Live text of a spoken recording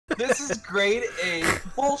This is grade A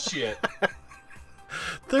bullshit.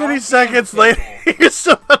 30 seconds later, you're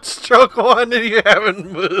still on stroke 1 and you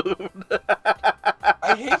haven't moved.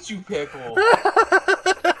 I hate you, Pickle.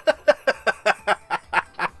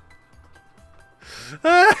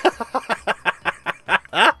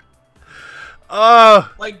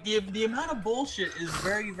 Like, the amount of bullshit is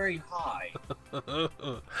very, very high.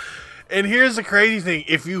 And here's the crazy thing.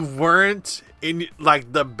 If you weren't in,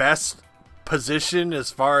 like, the best position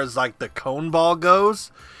as far as, like, the cone ball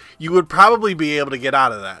goes, you would probably be able to get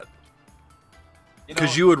out of that.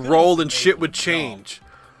 Because you would roll and shit would change.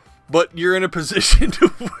 But you're in a position to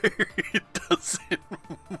where it doesn't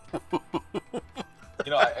move.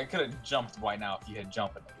 You know, I could have jumped right now if you had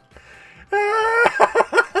jumped. You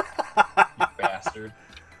bastard.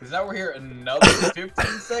 Because now we're here another 15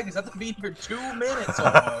 seconds. I have to be here 2 minutes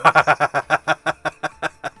almost.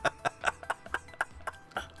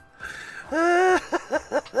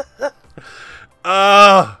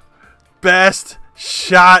 Oh, best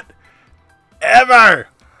shot ever!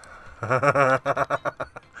 I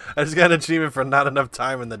just got an achievement for not enough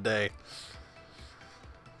time in the day.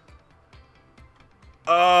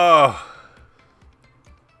 Oh.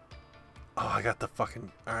 Oh, I got the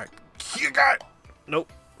fucking... Alright. You got it!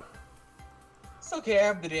 Nope. It's okay, I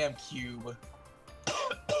have the damn cube.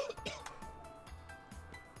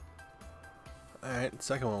 Alright,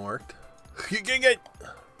 second one worked. You get it!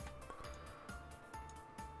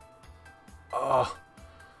 Oh.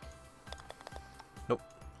 Nope.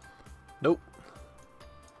 Nope.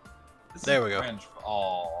 There we go.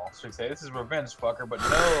 Oh, I should say this is revenge, fucker, but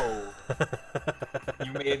no.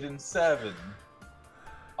 You made it in 7.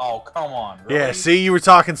 Oh, come on. Really? Yeah, see, you were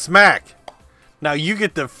talking smack. Now you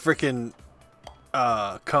get the freaking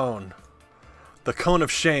cone. The cone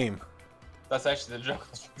of shame. That's actually the joke I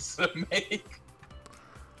was supposed to make.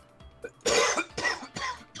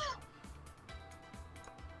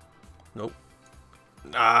 Nope.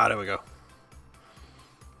 Ah, there we go.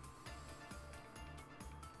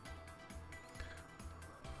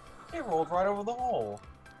 It rolled right over the hole.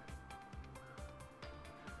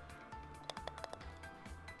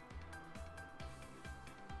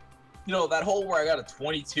 You know, that hole where I got a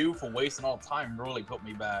 22 for wasting all time really put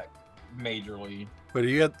me back majorly. Wait,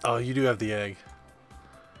 you got... Oh, you do have the egg.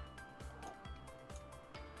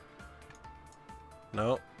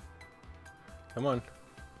 No. Come on.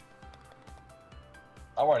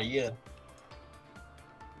 I'm already in.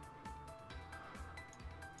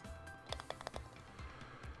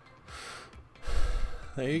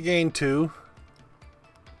 There you gain 2.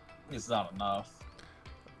 It's not enough.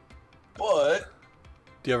 But...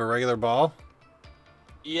 Do you have a regular ball?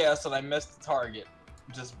 Yes, and I missed the target.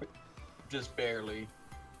 Just barely.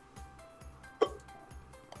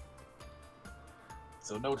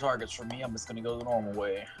 So no targets for me, I'm just gonna go the normal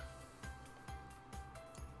way.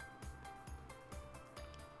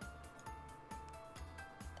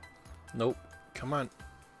 Nope. Come on.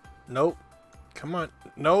 Nope. Come on.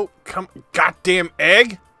 Nope. Come. Goddamn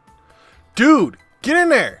egg! Dude! Get in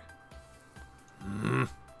there!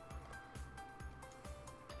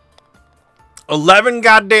 11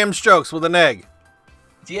 goddamn strokes with an egg.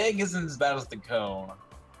 The egg isn't as bad as the cone.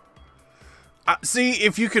 See,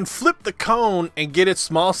 if you can flip the cone and get it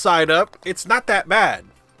small side up, it's not that bad.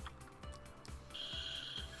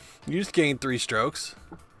 You just gained 3 strokes.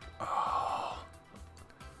 Oh.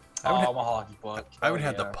 I'm a hockey puck. I haven't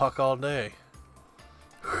had the puck all day.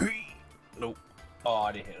 Nope. Oh,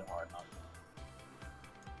 I didn't hit it hard enough.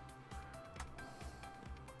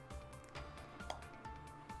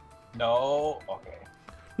 No. Okay.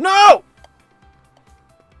 No!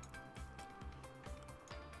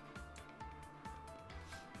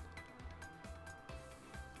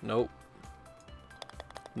 Nope.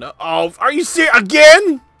 No. Oh, are you serious?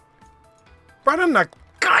 Again? Right on the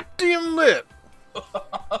goddamn lip.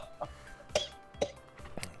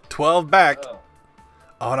 12 back.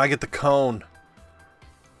 Oh, and I get the cone.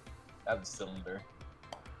 I have a cylinder.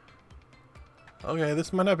 Okay,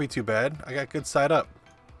 this might not be too bad. I got good side up.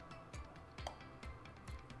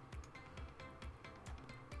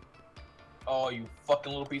 Oh, you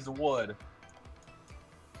fucking little piece of wood.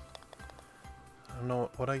 I don't know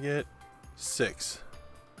what I get. 6.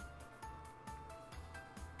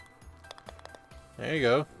 There you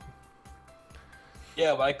go.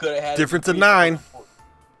 Yeah, but I could have had difference of 9.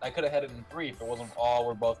 I could have had it in 3 if it wasn't all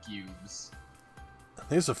we're both cubes. I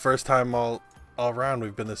think it's the first time all around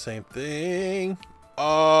we've been the same thing.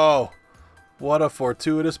 Oh, what a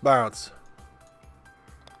fortuitous bounce.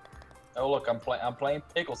 Oh look, I'm playing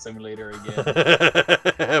Pickle Simulator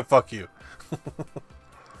again. Fuck you.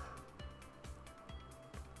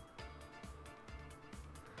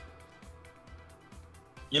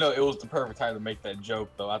 You know, it was the perfect time to make that joke,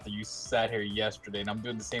 though, after you sat here yesterday, and I'm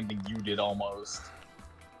doing the same thing you did, almost.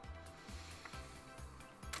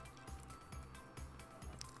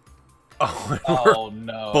 Oh,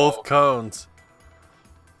 no. Both cones.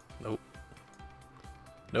 Nope.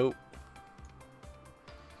 Nope.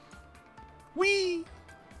 Whee!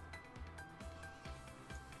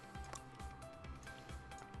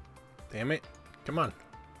 Damn it. Come on.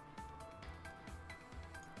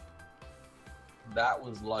 That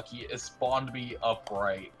was lucky. It spawned me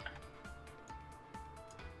upright.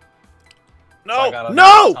 No! So I got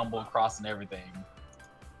No! tumble across and everything.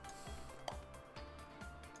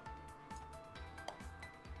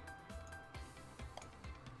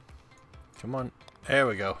 Come on. There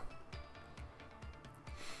we go.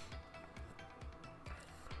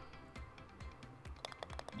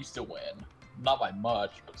 You still win. Not by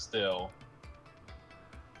much, but still.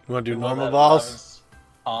 You want to do You won normal that balls? 11.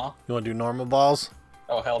 Huh? You want to do normal balls?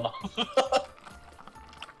 Oh, hell no.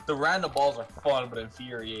 The random balls are fun, but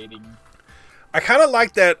infuriating. I kind of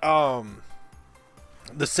like that,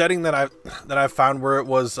 the setting that I found where it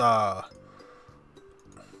was, what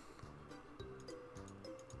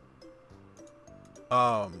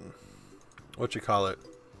you call it?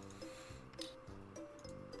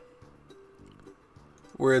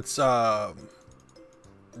 Where it's,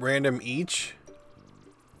 random each.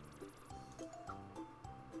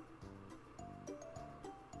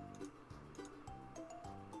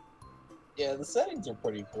 Yeah, the settings are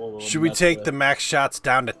pretty cool. Should we take the max shots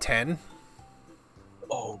down to 10?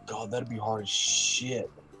 Oh god, that'd be hard as shit.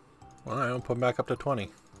 Well, I don't put them back up to 20.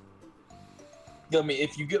 I mean,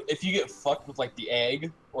 if you get fucked with like the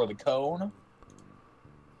egg or the cone.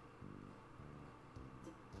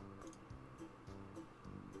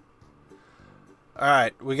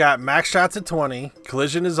 Alright, we got max shots at 20.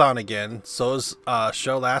 Collision is on again. So is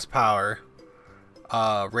show last power.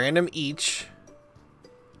 Random each.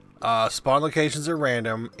 Spawn locations are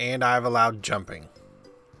random, and I've allowed jumping.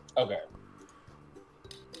 Okay.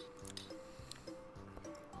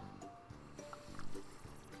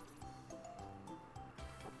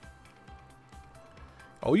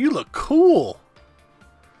 Oh, you look cool.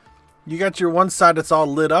 You got your one side that's all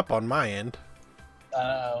lit up on my end.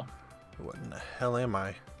 What in the hell am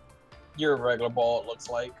I? You're a regular ball, it looks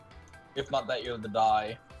like. If not that, you're the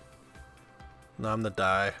die. No, I'm the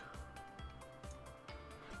die.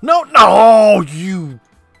 No, no, you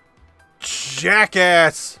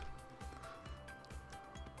jackass.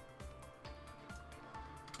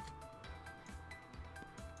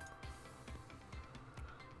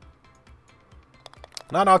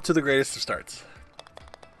 Not off to the greatest of starts.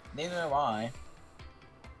 Neither am I.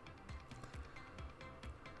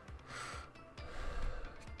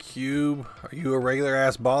 Cube, are you a regular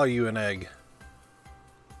ass ball or are you an egg?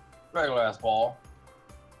 Regular ass ball.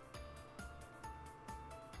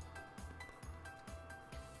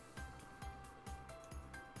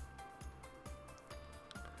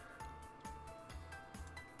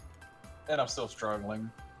 And I'm still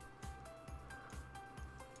struggling.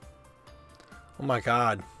 Oh my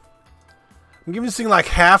god. I'm giving this thing like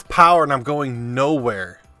half power and I'm going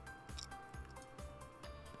nowhere.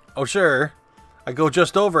 Oh sure. I go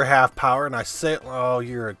just over half power and I say, oh,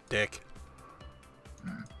 you're a dick.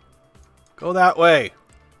 Go that way.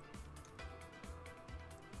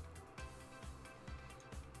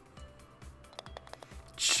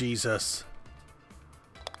 Jesus.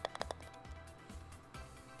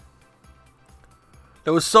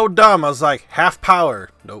 That was so dumb. I was like, half power.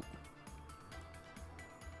 Nope.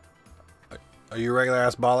 Are you a regular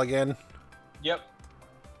ass ball again? Yep.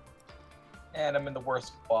 And I'm in the worst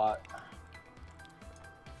spot.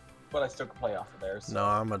 But I still can play off of there. So. No,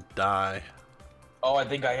 I'm a die. Oh, I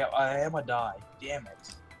think I am a die. Damn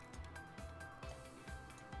it.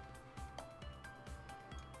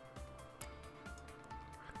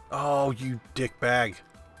 Oh, you dick bag.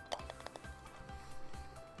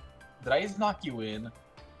 Did I just knock you in?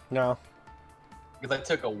 No. Because I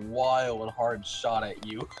took a wild hard shot at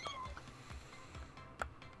you.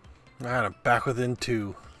 Alright, I'm back within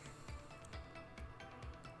 2.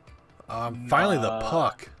 Finally the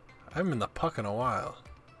puck. I haven't been the puck in a while.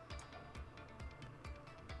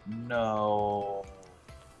 No.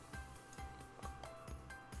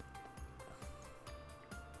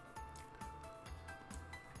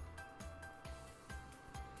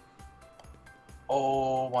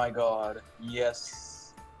 Oh my god.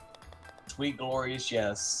 Yes. Sweet glorious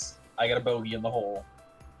yes. I got a bogey in the hole.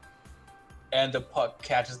 And the puck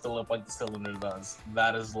catches the lip like the cylinder does.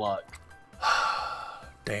 That is luck.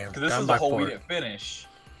 Damn. Because this is the hole we didn't finish.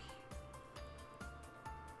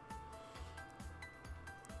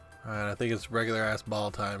 Alright, I think it's regular ass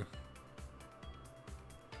ball time.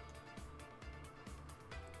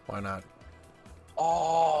 Why not?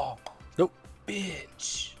 Oh. Nope.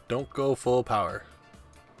 Bitch. Don't go full power.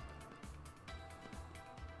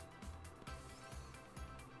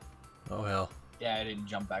 Oh hell. Yeah, I didn't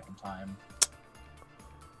jump back in time.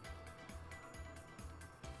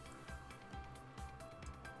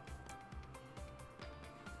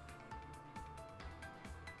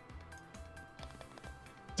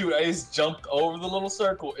 Dude, I just jumped over the little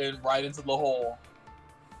circle and right into the hole.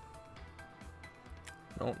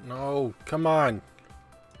 Don't know. Come on.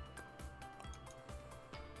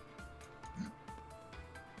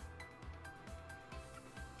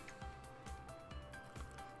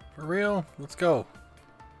 For real? Let's go.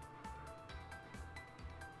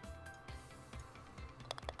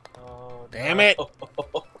 Oh, Damn it!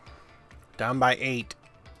 Down by 8.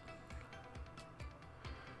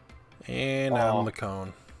 And out on the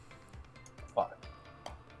cone. Fuck.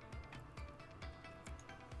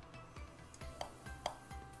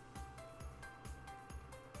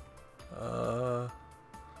 We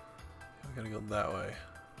gotta go that way.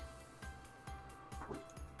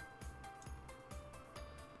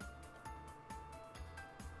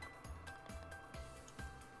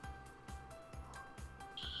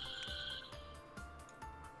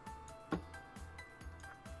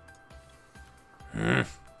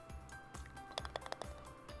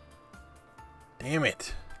 Damn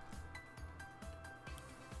it.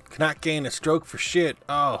 Cannot gain a stroke for shit.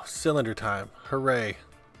 Oh, cylinder time. Hooray.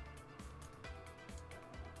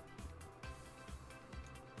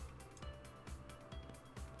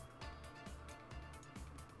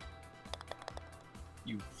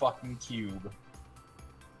 You fucking cube.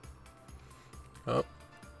 Oh.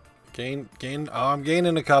 Gain. Oh, I'm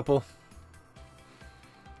gaining a couple.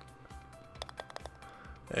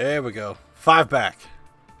 There we go. 5 back.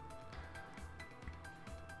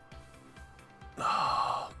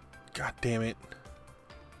 Oh, god damn it.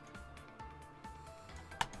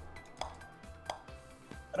 I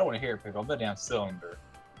don't want to hear it, Pickle. I'm the damn cylinder.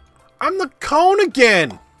 I'm the cone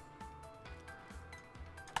again!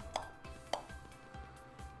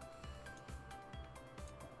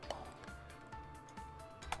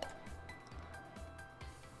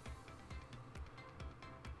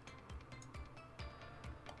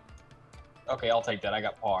 Okay, I'll take that. I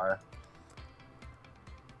got par.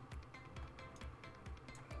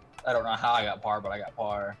 I don't know how I got par, but I got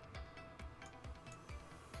par.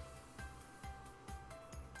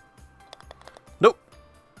 Nope.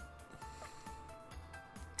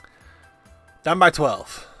 Down by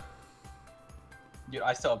 12. Dude,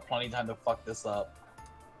 I still have plenty of time to fuck this up.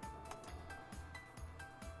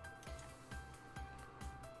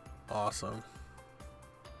 Awesome.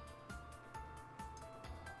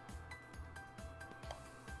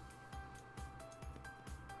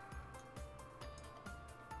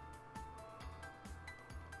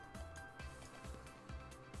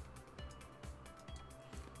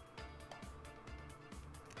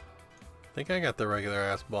 I think I got the regular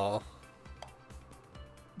ass ball.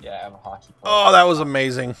 Yeah, I have a hockey puck. Oh, that was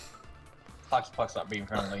amazing. Hockey puck's not being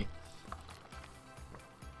friendly.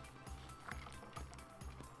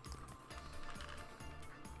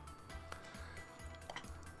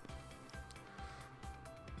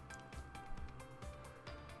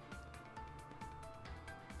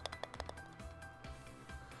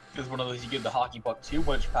 It's one of those, you give the hockey puck too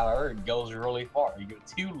much power, it goes really far. You give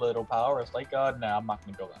too little power, it's like, nah, I'm not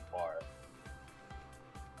gonna go that far.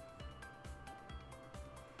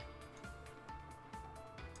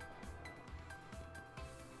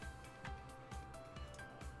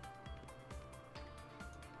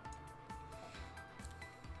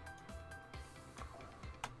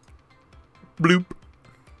 Bloop.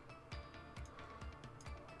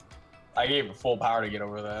 I gave it full power to get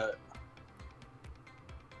over that.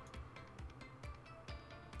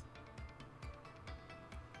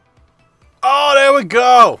 Oh, there we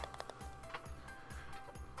go.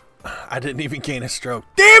 I didn't even gain a stroke.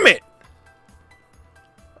 Damn it!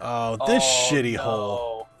 Oh, this shitty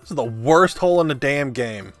hole. This is the worst hole in the damn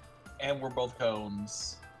game. And we're both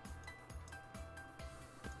cones.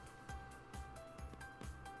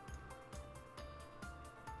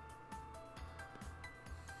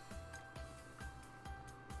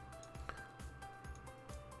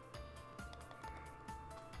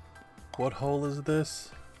 What hole is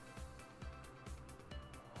this?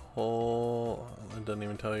 Hole... It doesn't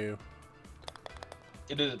even tell you.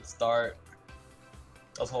 It didn't start.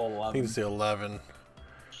 That's hole 11. I think it's the 11.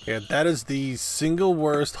 Yeah, that is the single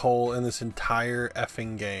worst hole in this entire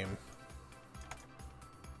effing game.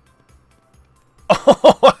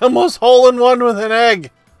 Oh, I almost hole in one with an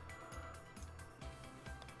egg.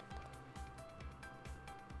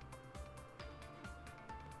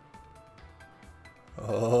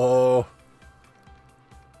 Oh.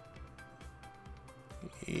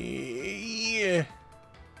 Yeah.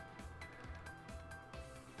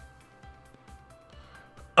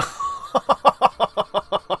 I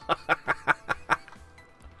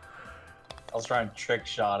was trying to trick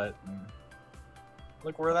shot it. And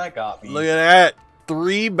look where that got me. Look at that.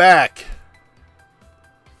 3 back.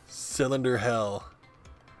 Cylinder hell.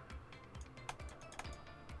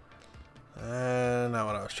 Not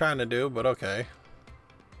what I was trying to do, but okay.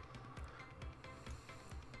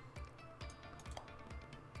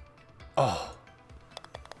 Oh.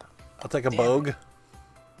 I'll take a Damn bogue. it.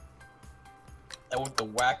 I went to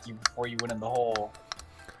whack you before you went in the hole.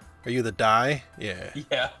 Are you the die? Yeah.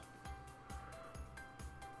 Yeah.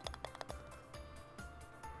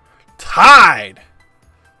 Tied!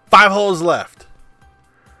 5 holes left.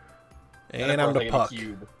 And I'm the puck.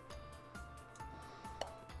 Cube.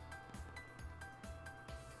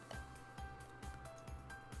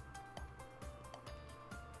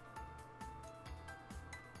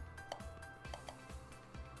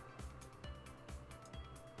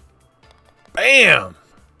 Bam!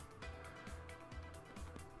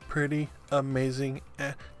 Pretty amazing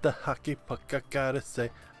at the hockey puck, I gotta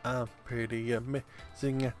say. I'm pretty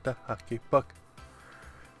amazing at the hockey puck.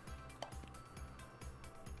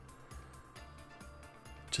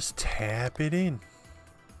 Just tap it in.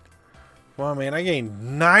 Come on, man. I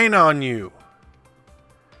gained 9 on you.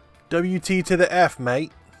 WT to the F,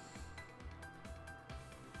 mate.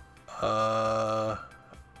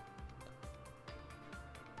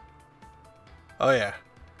 Oh, yeah.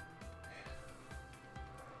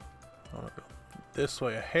 I'm gonna go this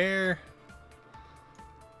way a hair.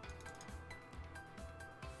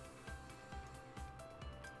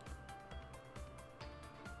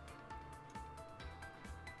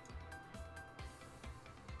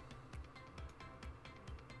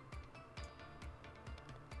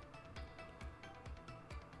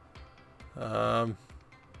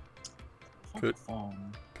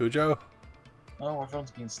 Cujo? Oh, my phone's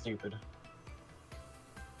being stupid.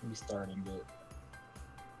 Maybe starting it.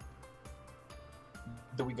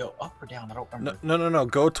 Do we go up or down? I don't remember. No.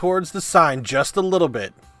 Go towards the sign just a little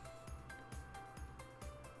bit.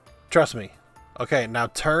 Trust me. Okay, now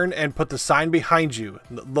turn and put the sign behind you.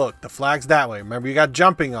 Look, the flag's that way. Remember, you got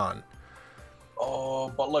jumping on. Oh,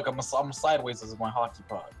 but look, I'm sideways as my hockey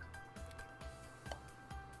puck.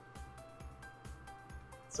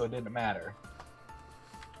 So it didn't matter.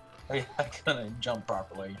 I couldn't jump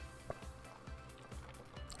properly.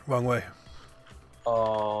 Wrong way.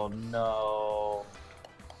 Oh no.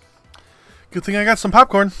 Good thing I got some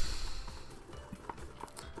popcorn.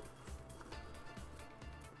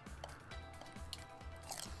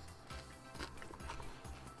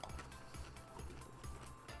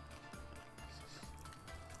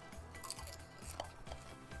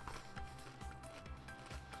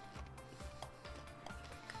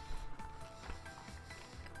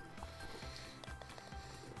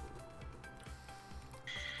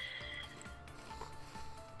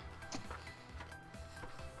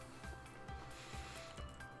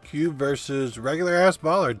 Cube versus regular ass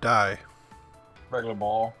ball or die? Regular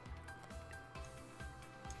ball.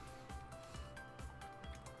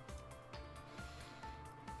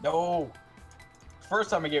 No! First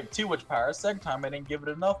time I gave it too much power, second time I didn't give it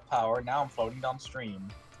enough power, now I'm floating downstream.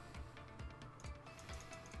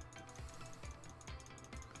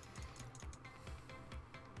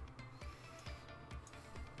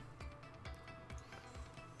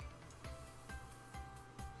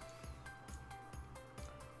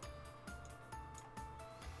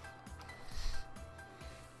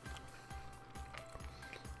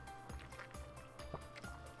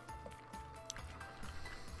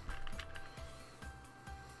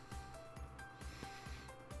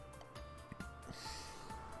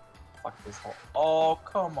 Fuck this hole. Oh,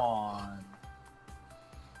 come on.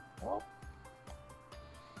 Well.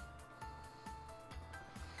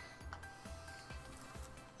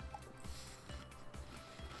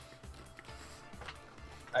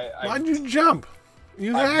 Why'd you jump?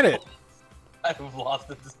 You had it. I've lost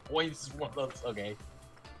at this point. This is one of those. Okay.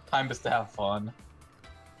 Time is to have fun.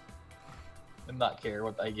 And not care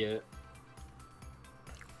what I get.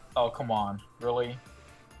 Oh, come on. Really?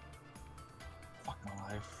 Fuck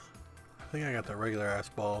my life. I think I got the regular ass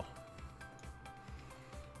ball.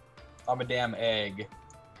 I'm a damn egg.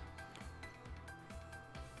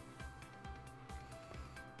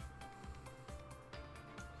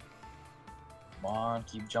 Come on,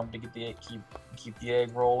 keep jumping to get the egg, keep the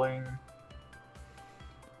egg rolling.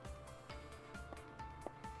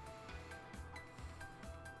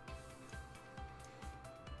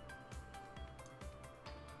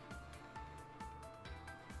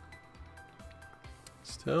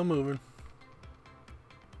 Still moving.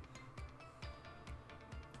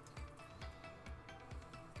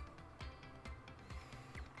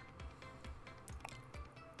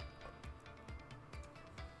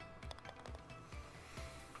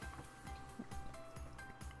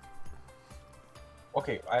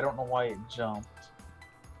 Okay, I don't know why it jumped.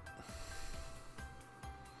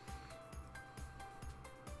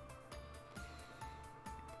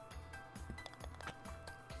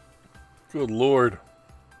 Good lord.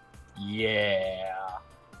 Yeah.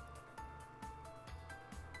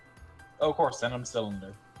 Oh, of course, Venom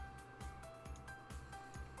Cylinder.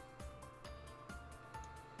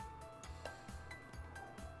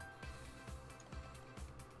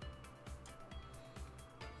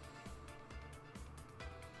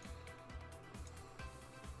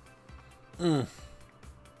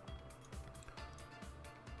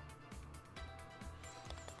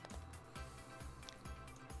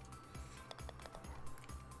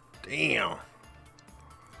 Damn.